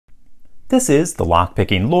This is the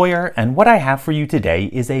Lockpicking Lawyer, and what I have for you today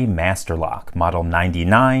is a Master Lock Model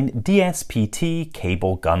 99 DSPT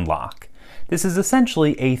cable gun lock. This is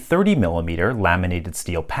essentially a 30mm laminated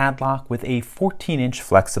steel padlock with a 14-inch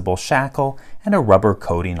flexible shackle and a rubber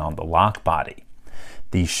coating on the lock body.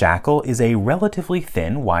 The shackle is a relatively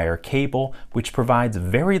thin wire cable which provides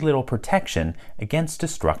very little protection against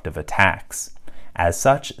destructive attacks. As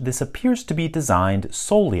such, this appears to be designed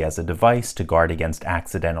solely as a device to guard against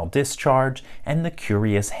accidental discharge and the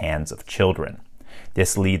curious hands of children.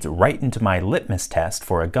 This leads right into my litmus test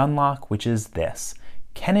for a gun lock, which is this: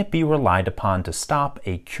 can it be relied upon to stop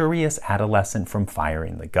a curious adolescent from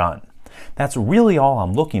firing the gun? That's really all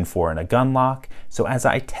I'm looking for in a gun lock, so as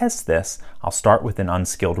I test this, I'll start with an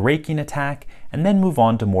unskilled raking attack and then move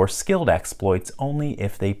on to more skilled exploits only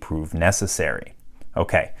if they prove necessary.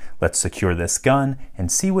 Okay, let's secure this gun and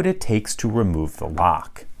see what it takes to remove the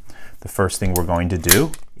lock. The first thing we're going to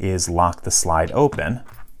do is lock the slide open.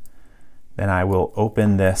 Then I will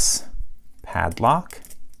open this padlock,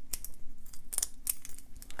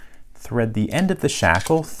 thread the end of the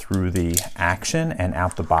shackle through the action and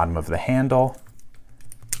out the bottom of the handle,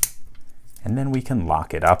 and then we can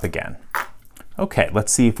lock it up again. Okay,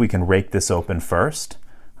 let's see if we can rake this open first.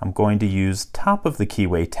 I'm going to use top of the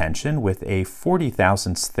keyway tension with a 40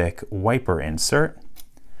 thousandths thick wiper insert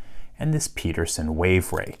and this Peterson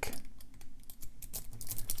wave rake.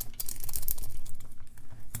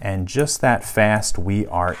 And just that fast, we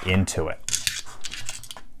are into it.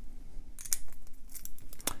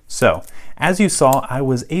 So, as you saw, I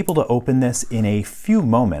was able to open this in a few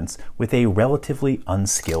moments with a relatively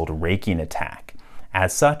unskilled raking attack.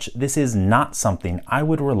 As such, this is not something I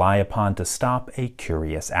would rely upon to stop a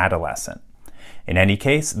curious adolescent. In any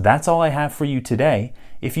case, that's all I have for you today.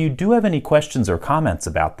 If you do have any questions or comments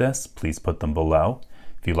about this, please put them below.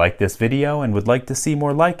 If you like this video and would like to see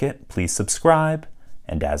more like it, please subscribe.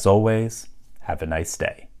 And as always, have a nice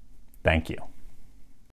day. Thank you.